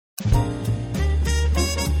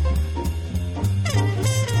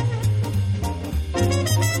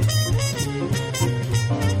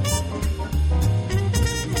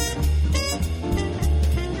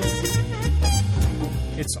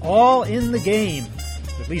all in the game,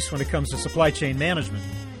 at least when it comes to supply chain management.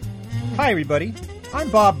 Hi, everybody. I'm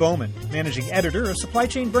Bob Bowman, Managing Editor of Supply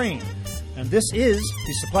Chain Brain, and this is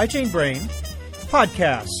the Supply Chain Brain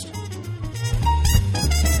podcast.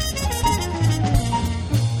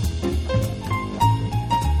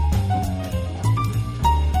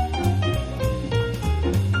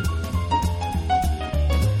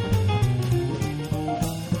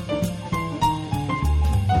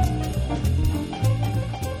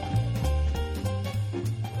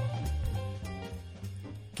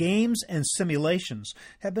 Games and simulations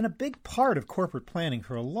have been a big part of corporate planning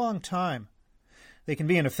for a long time. They can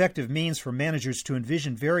be an effective means for managers to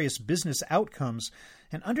envision various business outcomes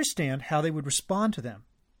and understand how they would respond to them.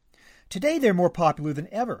 Today they're more popular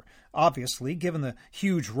than ever, obviously, given the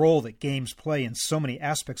huge role that games play in so many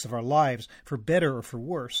aspects of our lives, for better or for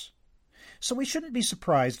worse. So we shouldn't be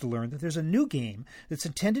surprised to learn that there's a new game that's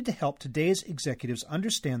intended to help today's executives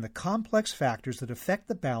understand the complex factors that affect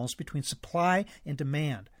the balance between supply and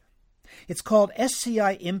demand. It's called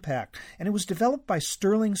SCI Impact, and it was developed by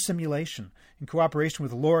Sterling Simulation in cooperation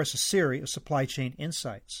with Laura Cecere of Supply Chain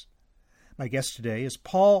Insights. My guest today is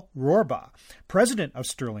Paul Rohrbaugh, president of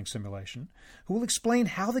Sterling Simulation, who will explain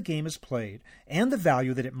how the game is played and the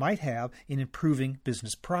value that it might have in improving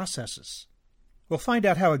business processes. We'll find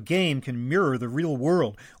out how a game can mirror the real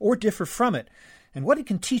world or differ from it, and what it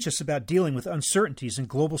can teach us about dealing with uncertainties in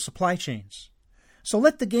global supply chains. So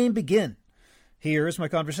let the game begin. Here is my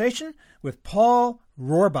conversation with Paul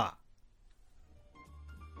Rohrbaugh.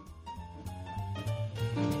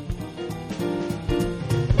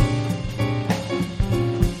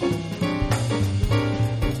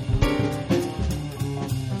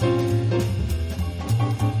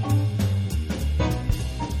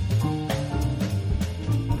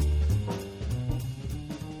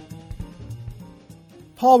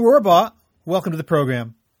 Paul Rohrbaugh, welcome to the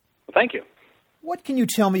program. Thank you. What can you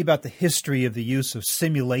tell me about the history of the use of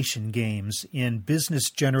simulation games in business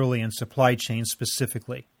generally and supply chain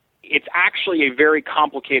specifically? It's actually a very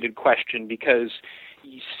complicated question because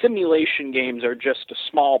simulation games are just a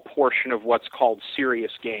small portion of what's called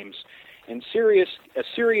serious games. And a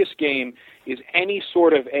serious game is any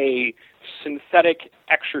sort of a synthetic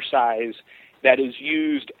exercise that is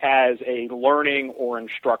used as a learning or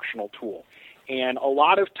instructional tool. And a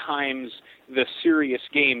lot of times the serious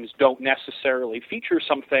games don't necessarily feature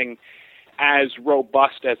something as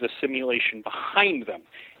robust as a simulation behind them.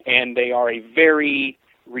 And they are a very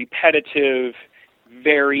repetitive,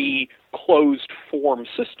 very closed form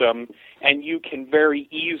system, and you can very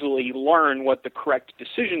easily learn what the correct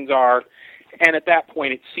decisions are, and at that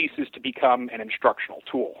point it ceases to become an instructional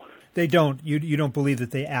tool. They don't. You don't believe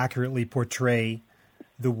that they accurately portray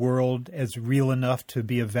the world as real enough to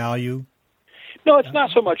be of value? No, it's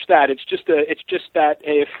not so much that. It's just that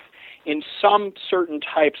if in some certain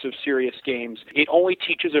types of serious games, it only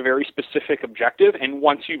teaches a very specific objective, and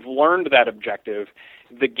once you've learned that objective,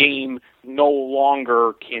 the game no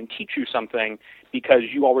longer can teach you something because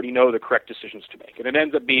you already know the correct decisions to make. And it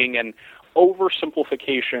ends up being an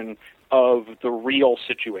oversimplification of the real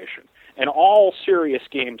situation. And all serious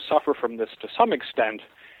games suffer from this to some extent,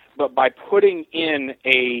 but by putting in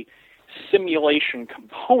a simulation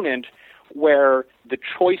component where the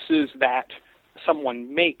choices that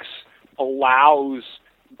someone makes allows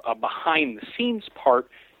a behind-the-scenes part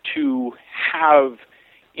to have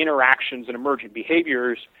interactions and emergent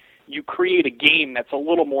behaviors, you create a game that's a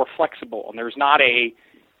little more flexible, and there's not a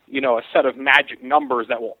set of magic numbers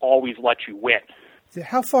that will always let you win.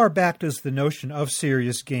 How far back does the notion of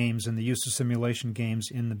serious games and the use of simulation games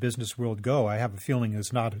in the business world go? I have a feeling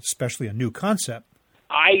it's not especially a new concept.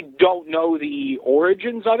 I don't know the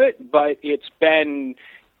origins of it, but it's been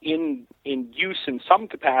in use in some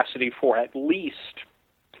capacity for at least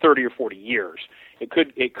 30 or 40 years. It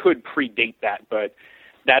could predate that, but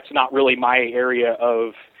that's not really my area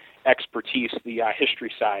of expertise, the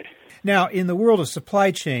history side. Now, in the world of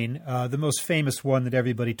supply chain, the most famous one that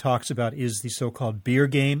everybody talks about is the so-called beer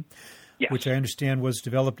game, yes, which I understand was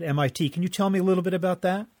developed at MIT. Can you tell me a little bit about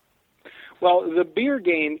that? Well, the beer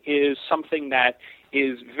game is something that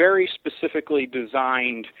is very specifically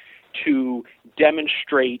designed to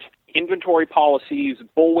demonstrate inventory policies,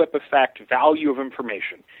 bullwhip effect, value of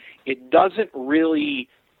information. It doesn't really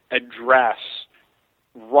address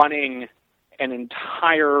running an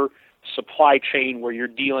entire supply chain where you're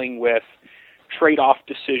dealing with trade-off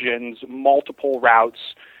decisions, multiple routes,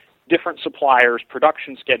 different suppliers,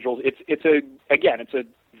 production schedules. It's a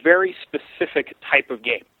very specific type of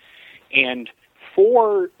game. And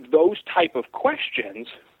for those type of questions,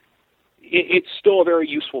 it's still a very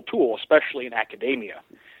useful tool, especially in academia.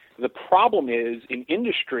 The problem is, in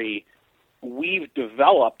industry, we've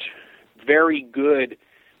developed very good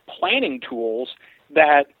planning tools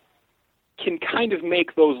that can kind of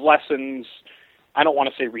make those lessons, I don't want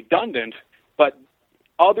to say redundant, but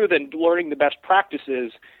other than learning the best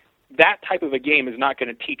practices, that type of a game is not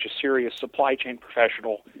going to teach a serious supply chain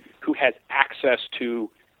professional who has access to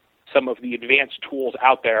some of the advanced tools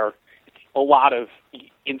out there a lot of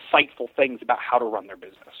insightful things about how to run their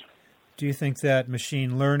business. Do you think that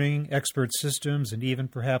machine learning, expert systems, and even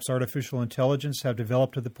perhaps artificial intelligence have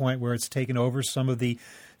developed to the point where it's taken over some of the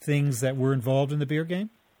things that were involved in the beer game?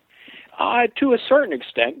 To a certain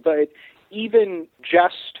extent, but even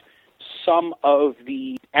just some of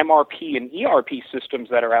the MRP and ERP systems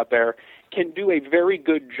that are out there can do a very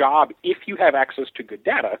good job, if you have access to good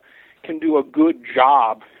data, can do a good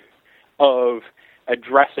job of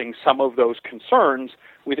addressing some of those concerns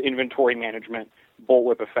with inventory management,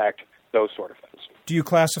 bullwhip effect, those sort of things. Do you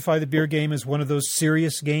classify the beer game as one of those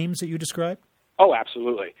serious games that you describe? Oh,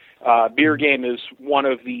 absolutely. Beer game is one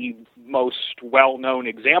of the most well-known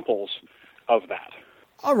examples of that.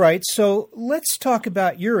 All right, so let's talk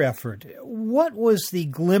about your effort. What was the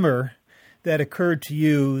glimmer that occurred to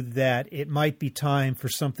you that it might be time for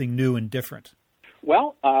something new and different?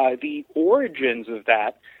 Well, the origins of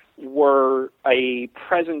that were a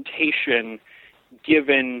presentation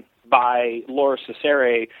given by Laura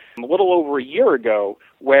Cesare a little over a year ago,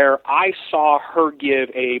 where I saw her give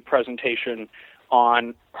a presentation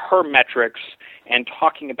on her metrics and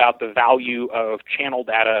talking about the value of channel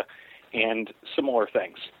data and similar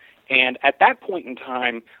things. And at that point in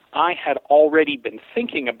time, I had already been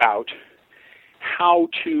thinking about how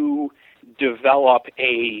to develop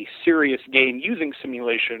a serious game using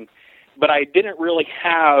simulation, but I didn't really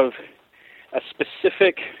have a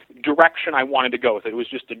specific direction I wanted to go with it. It was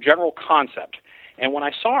just a general concept. And when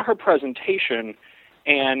I saw her presentation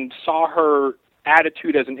and saw her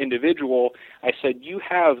attitude as an individual, I said, you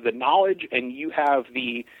have the knowledge and you have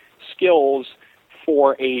the skills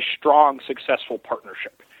for a strong, successful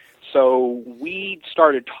partnership. So we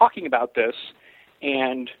started talking about this,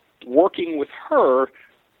 and working with her,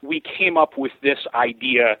 we came up with this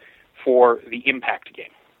idea for the Impact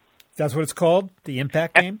game. That's what it's called, the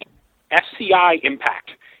Impact game? SCI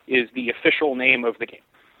Impact is the official name of the game.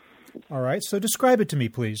 All right, so describe it to me,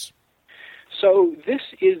 please. So this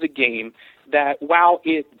is a game that, while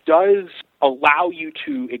it does allow you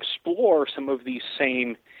to explore some of these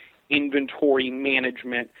same inventory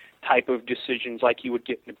management type of decisions like you would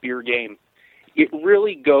get in a beer game, it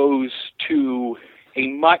really goes to a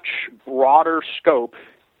much broader scope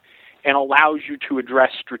and allows you to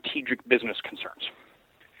address strategic business concerns.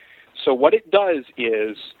 So what it does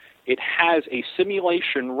is it has a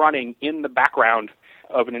simulation running in the background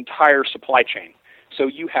of an entire supply chain. So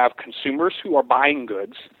you have consumers who are buying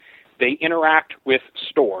goods. They interact with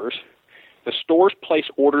stores. The stores place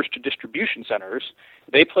orders to distribution centers.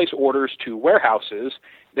 They place orders to warehouses.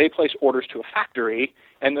 They place orders to a factory.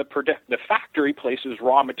 And the factory places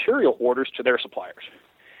raw material orders to their suppliers.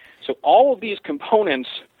 So all of these components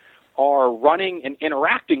are running and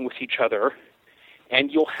interacting with each other, and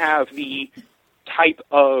you'll have the type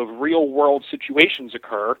of real-world situations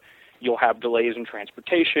occur. You'll have delays in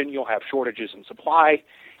transportation. You'll have shortages in supply.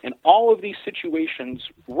 And all of these situations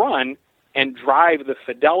run and drive the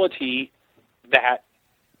fidelity that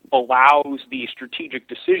allows the strategic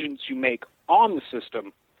decisions you make on the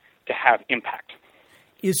system to have impact.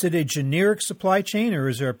 Is it a generic supply chain, or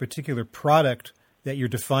is there a particular product that you're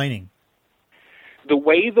defining? The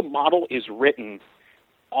way the model is written,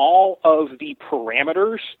 all of the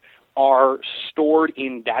parameters are stored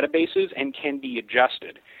in databases and can be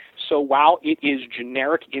adjusted. So while it is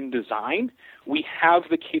generic in design, we have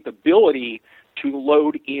the capability to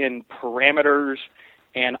load in parameters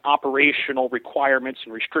and operational requirements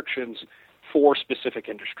and restrictions for specific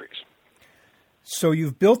industries. So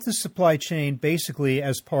you've built the supply chain basically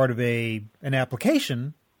as part of an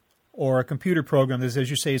application or a computer program that, as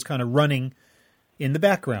you say, is kind of running in the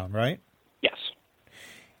background, right? Yes.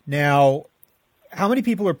 Now, how many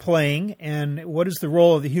people are playing, and what is the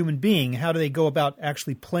role of the human being? How do they go about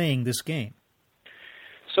actually playing this game?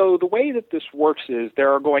 So the way that this works is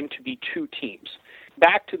there are going to be two teams.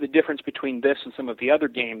 Back to the difference between this and some of the other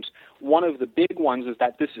games, one of the big ones is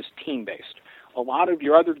that this is team-based. A lot of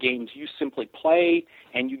your other games, you simply play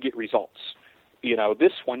and you get results. You know,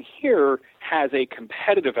 this one here has a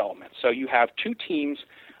competitive element. So you have two teams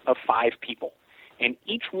of 5 people. And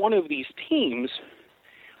each one of these teams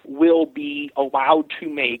will be allowed to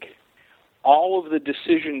make all of the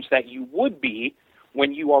decisions that you would be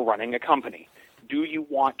when you are running a company. Do you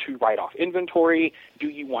want to write off inventory? Do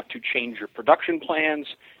you want to change your production plans?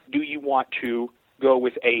 Do you want to go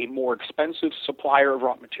with a more expensive supplier of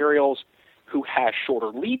raw materials who has shorter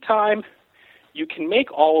lead time? You can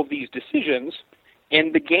make all of these decisions,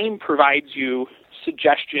 and the game provides you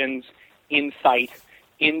suggestions, insight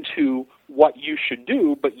into what you should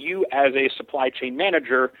do, but you as a supply chain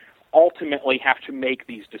manager ultimately have to make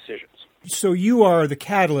these decisions. So you are the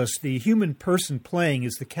catalyst. The human person playing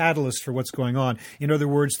is the catalyst for what's going on. In other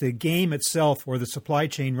words, the game itself or the supply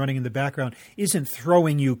chain running in the background isn't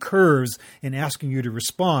throwing you curves and asking you to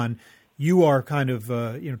respond. You are kind of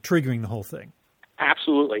triggering the whole thing.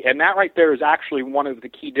 Absolutely. And that right there is actually one of the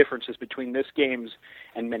key differences between this games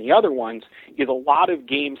and many other ones, is a lot of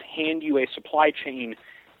games hand you a supply chain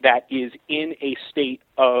that is in a state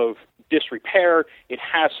of disrepair. It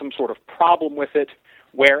has some sort of problem with it,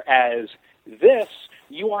 whereas this,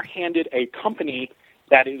 you are handed a company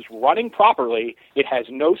that is running properly, it has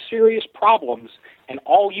no serious problems, and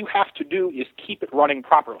all you have to do is keep it running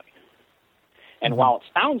properly. And while it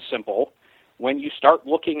sounds simple, when you start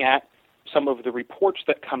looking at some of the reports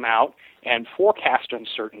that come out and forecast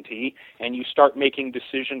uncertainty, and you start making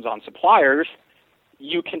decisions on suppliers,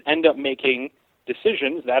 you can end up making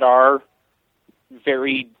decisions that are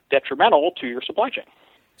very detrimental to your supply chain.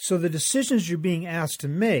 So the decisions you're being asked to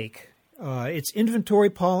make, it's inventory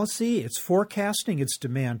policy, it's forecasting, it's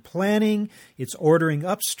demand planning, it's ordering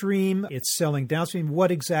upstream, it's selling downstream.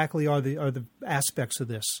 What exactly are the aspects of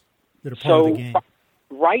this that are part of the game?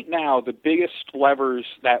 Right now, the biggest levers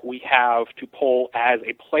that we have to pull as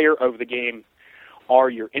a player of the game are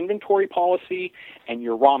your inventory policy and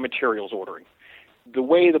your raw materials ordering. The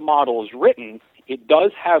way the model is written, it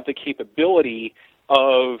does have the capability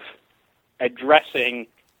of addressing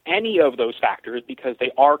any of those factors because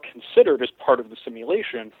they are considered as part of the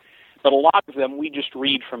simulation, but a lot of them we just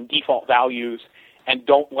read from default values and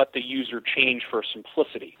don't let the user change for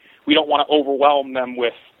simplicity. We don't want to overwhelm them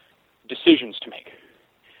with decisions to make.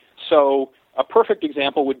 So a perfect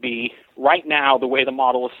example would be, right now, the way the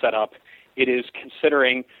model is set up, it is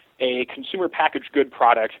considering a consumer packaged good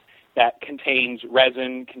product that contains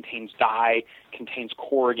resin, contains dye, contains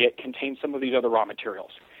corrugate, contains some of these other raw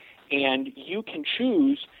materials. And you can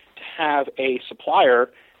choose to have a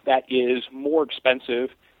supplier that is more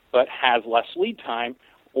expensive but has less lead time,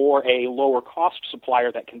 or a lower cost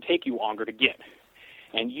supplier that can take you longer to get.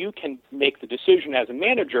 And you can make the decision as a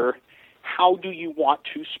manager, how do you want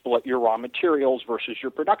to split your raw materials versus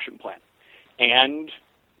your production plan? And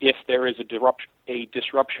if there is a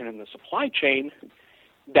disruption in the supply chain,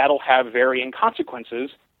 that'll have varying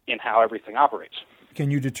consequences in how everything operates.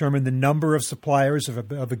 Can you determine the number of suppliers of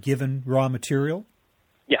a given raw material?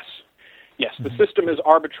 Yes. The system is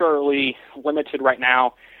arbitrarily limited right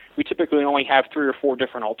now. We typically only have 3 or 4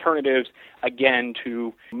 different alternatives. Again,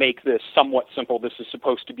 to make this somewhat simple, this is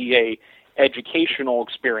supposed to be a educational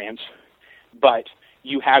experience, but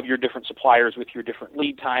you have your different suppliers with your different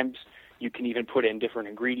lead times. You can even put in different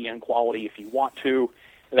ingredient quality if you want to,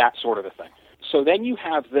 that sort of a thing. So then you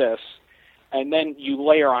have this, and then you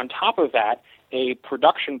layer on top of that a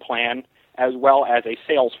production plan as well as a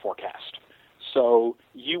sales forecast. So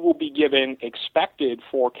you will be given expected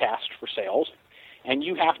forecast for sales, and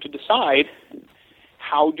you have to decide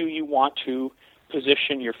how do you want to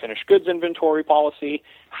position your finished goods inventory policy,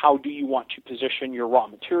 how do you want to position your raw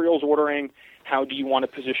materials ordering, how do you want to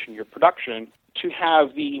position your production to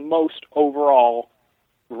have the most overall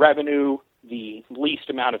revenue, the least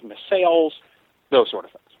amount of missed sales, those sort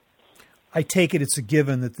of things. I take it it's a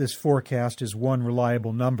given that this forecast is one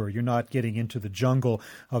reliable number. You're not getting into the jungle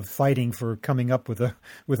of fighting for coming up with a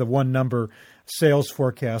one-number sales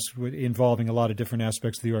forecast involving a lot of different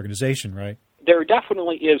aspects of the organization, right? There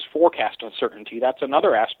definitely is forecast uncertainty. That's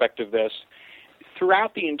another aspect of this.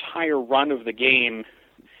 Throughout the entire run of the game,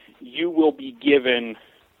 you will be given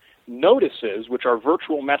notices, which are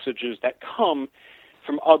virtual messages that come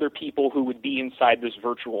from other people who would be inside this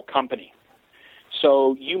virtual company.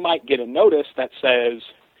 So you might get a notice that says,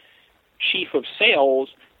 Chief of Sales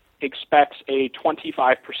expects a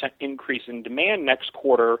 25% increase in demand next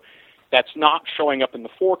quarter that's not showing up in the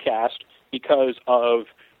forecast because of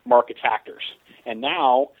market factors. And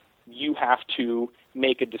now you have to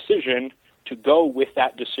make a decision to go with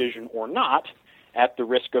that decision or not, at the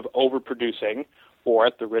risk of overproducing or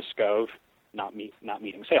at the risk of not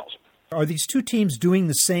meeting sales. Are these two teams doing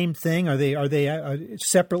the same thing? Are they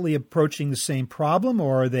separately approaching the same problem,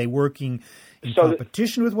 or are they working in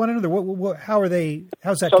competition with one another?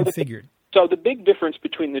 How's that configured? So the big difference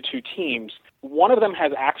between the two teams, one of them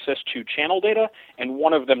has access to channel data and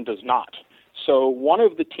one of them does not. So one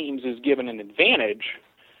of the teams is given an advantage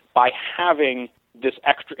by having this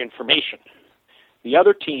extra information. The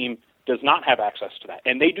other team does not have access to that,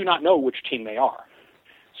 and they do not know which team they are.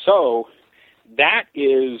 So that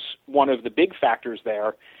is one of the big factors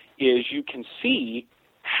there, is you can see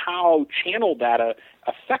how channel data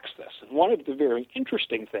affects this. And one of the very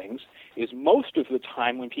interesting things is most of the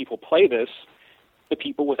time when people play this, the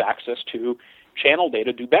people with access to channel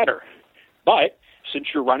data do better. But since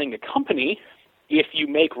you're running a company, if you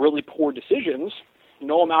make really poor decisions,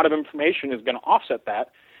 no amount of information is going to offset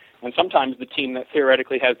that. And sometimes the team that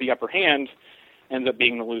theoretically has the upper hand ends up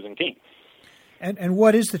being the losing team. And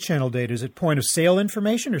what is the channel data? Is it point of sale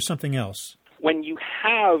information or something else? When you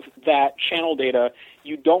have that channel data,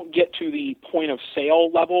 you don't get to the point of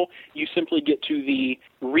sale level, you simply get to the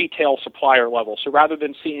retail supplier level. So rather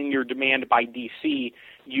than seeing your demand by DC,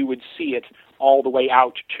 you would see it all the way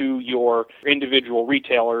out to your individual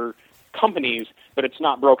retailer companies, but it's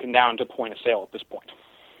not broken down to point of sale at this point.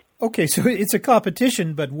 Okay, so it's a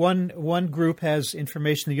competition, but one group has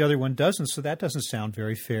information the other one doesn't, so that doesn't sound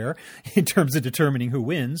very fair in terms of determining who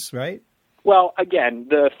wins, right? Well, again,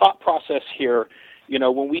 the thought process here,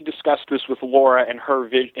 when we discussed this with Laura and her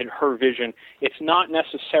vision, it's not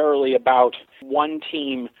necessarily about one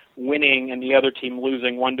team winning and the other team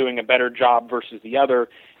losing, one doing a better job versus the other.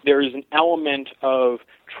 There is an element of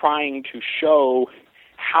trying to show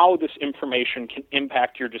how this information can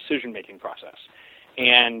impact your decision-making process.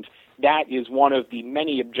 And that is one of the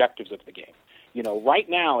many objectives of the game. Right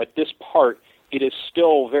now at this part, it is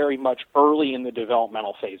still very much early in the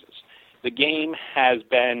developmental phases. The game has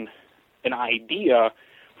been an idea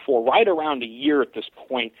for right around a year at this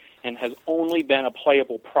point and has only been a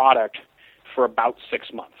playable product for about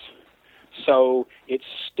 6 months. So it's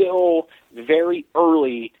still very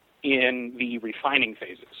early in the refining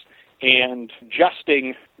phases. And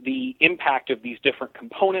adjusting the impact of these different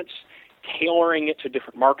components, tailoring it to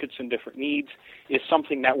different markets and different needs is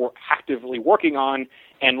something that we're actively working on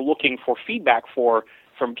and looking for feedback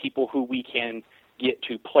from people who we can get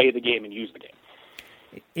to play the game and use the game.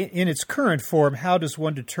 In its current form, how does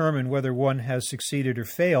one determine whether one has succeeded or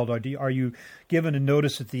failed? Are you given a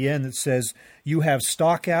notice at the end that says you have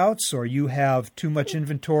stockouts or you have too much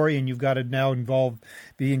inventory and you've got to now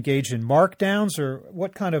be engaged in markdowns? Or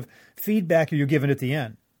what kind of feedback are you given at the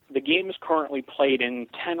end? The game is currently played in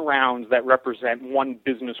 10 rounds that represent one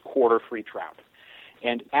business quarter for each round.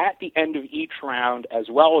 And at the end of each round, as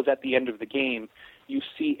well as at the end of the game, you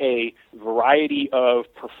see a variety of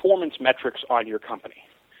performance metrics on your company.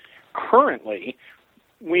 Currently,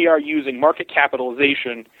 we are using market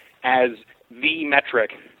capitalization as the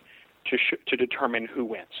metric to determine who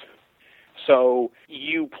wins. So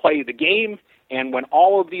you play the game, and when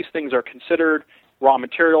all of these things are considered, raw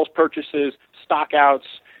materials purchases, stockouts,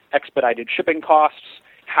 expedited shipping costs,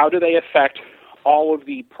 how do they affect all of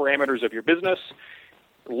the parameters of your business,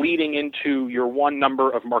 leading into your one number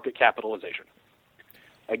of market capitalization?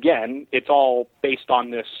 Again, it's all based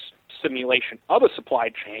on this simulation of a supply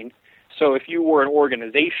chain. So if you were an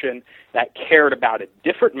organization that cared about a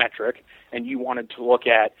different metric and you wanted to look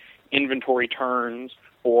at inventory turns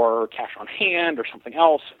or cash on hand or something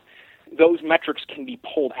else, those metrics can be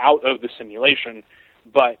pulled out of the simulation,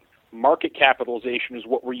 but market capitalization is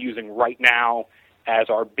what we're using right now as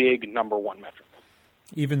our big number one metric.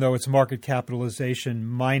 Even though it's market capitalization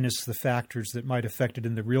minus the factors that might affect it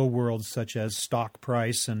in the real world, such as stock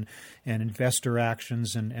price and investor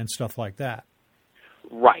actions and stuff like that.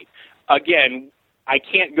 Right. Again, I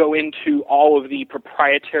can't go into all of the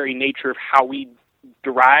proprietary nature of how we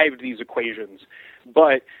derived these equations,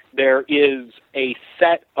 but there is a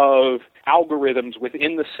set of algorithms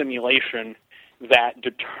within the simulation that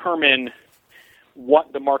determine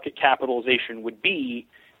what the market capitalization would be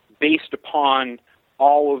based upon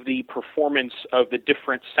all of the performance of the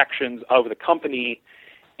different sections of the company,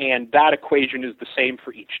 and that equation is the same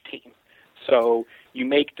for each team. So you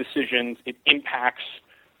make decisions, it impacts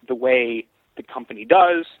the way the company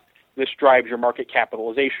does, this drives your market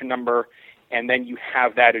capitalization number, and then you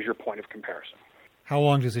have that as your point of comparison. How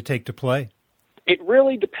long does it take to play? It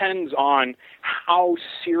really depends on how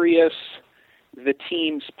serious the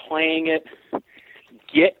teams playing it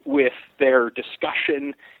get with their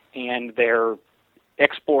discussion and their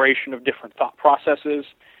exploration of different thought processes.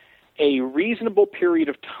 A reasonable period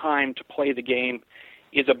of time to play the game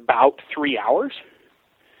is about 3 hours.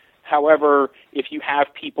 However, if you have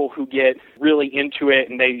people who get really into it,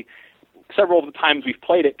 and several of the times we've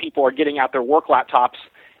played it, people are getting out their work laptops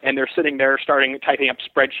and they're sitting there typing up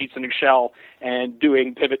spreadsheets in Excel and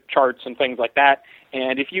doing pivot charts and things like that.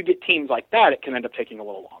 And if you get teams like that, it can end up taking a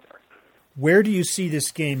little longer. Where do you see this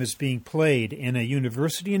game as being played? In a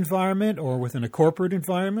university environment or within a corporate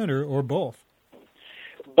environment or both?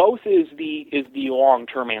 Both is the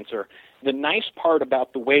long-term answer. The nice part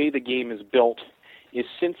about the way the game is built is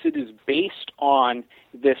since it is based on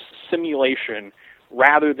this simulation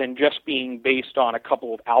rather than just being based on a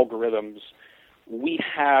couple of algorithms, we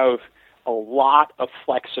have a lot of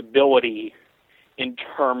flexibility in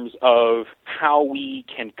terms of how we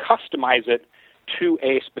can customize it to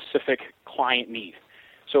a specific client need.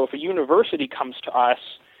 So if a university comes to us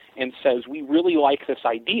and says, we really like this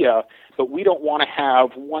idea, but we don't want to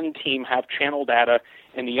have one team have channel data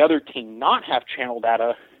and the other team not have channel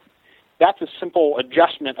data, that's a simple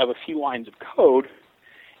adjustment of a few lines of code,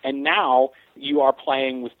 and now you are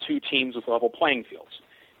playing with two teams with level playing fields.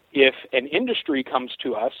 If an industry comes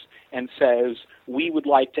to us and says, we would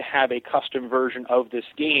like to have a custom version of this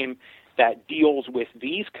game that deals with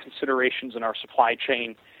these considerations in our supply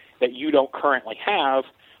chain that you don't currently have,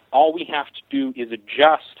 all we have to do is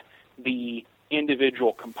adjust the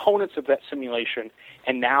individual components of that simulation,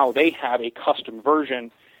 and now they have a custom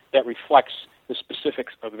version that reflects the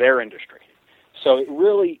specifics of their industry. So it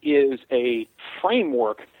really is a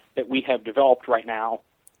framework that we have developed right now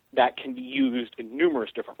that can be used in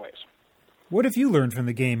numerous different ways. What have you learned from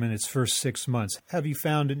the game in its first 6 months? Have you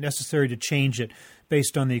found it necessary to change it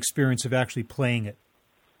based on the experience of actually playing it?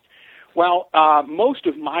 Well, most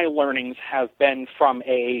of my learnings have been from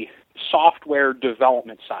a software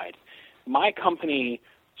development side. My company,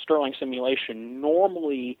 Sterling Simulation,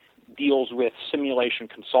 normally deals with simulation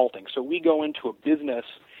consulting. So we go into a business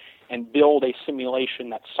and build a simulation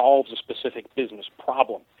that solves a specific business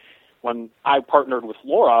problem. When I partnered with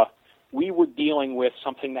Laura, we were dealing with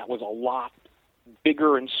something that was a lot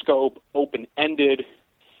bigger in scope, open-ended,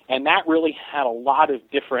 and that really had a lot of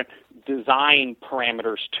different design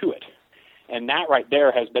parameters to it. And that right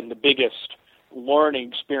there has been the biggest learning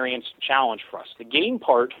experience challenge for us. The game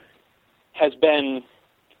part has been,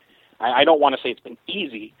 I don't want to say it's been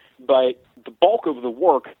easy, but the bulk of the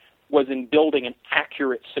work was in building an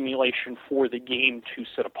accurate simulation for the game to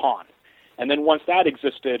sit upon. And then once that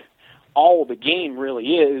existed, all the game really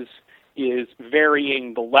is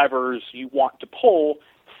varying the levers you want to pull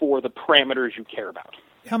for the parameters you care about.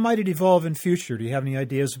 How might it evolve in future? Do you have any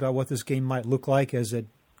ideas about what this game might look like as it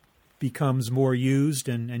becomes more used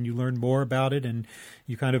and you learn more about it and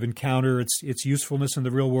you kind of encounter its usefulness in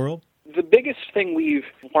the real world? The biggest thing we've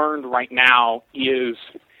learned right now is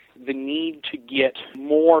the need to get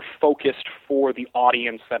more focused for the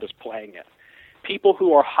audience that is playing it. People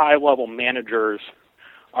who are high-level managers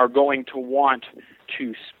are going to want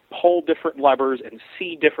to pull different levers and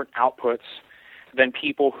see different outputs than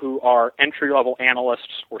people who are entry-level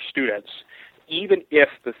analysts or students, even if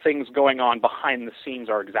the things going on behind the scenes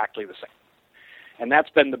are exactly the same. And that's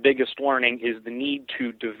been the biggest learning, is the need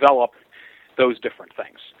to develop those different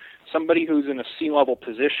things. Somebody who's in a C-level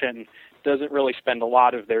position doesn't really spend a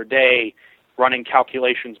lot of their day running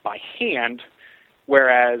calculations by hand,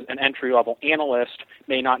 whereas an entry-level analyst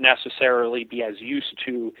may not necessarily be as used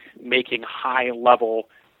to making high-level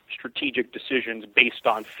strategic decisions based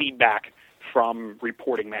on feedback from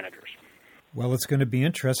reporting managers. Well, it's going to be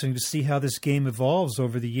interesting to see how this game evolves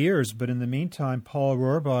over the years. But in the meantime, Paul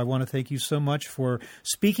Rohrbaugh, I want to thank you so much for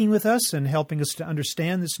speaking with us and helping us to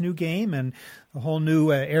understand this new game and a whole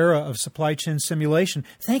new era of supply chain simulation.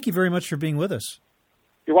 Thank you very much for being with us.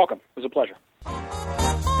 You're welcome. It was a pleasure.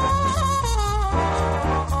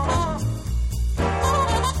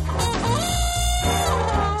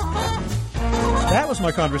 That was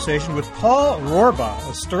my conversation with Paul Rohrbaugh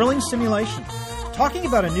of Sterling Simulation, talking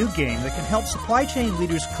about a new game that can help supply chain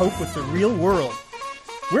leaders cope with the real world.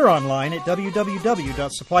 We're online at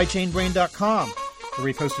www.supplychainbrain.com, where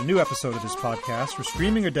we post a new episode of this podcast for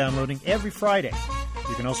streaming or downloading every Friday.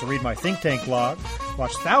 You can also read my think tank blog,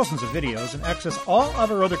 watch thousands of videos, and access all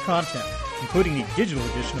of our other content, including the digital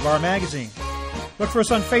edition of our magazine. Look for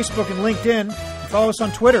us on Facebook and LinkedIn, and follow us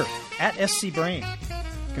on Twitter @SCBrain.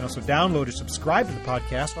 You can also download or subscribe to the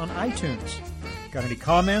podcast on iTunes. Got any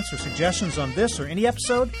comments or suggestions on this or any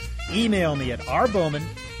episode? Email me at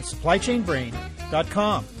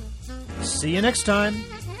rbowman@supplychainbrain.com. See you next time.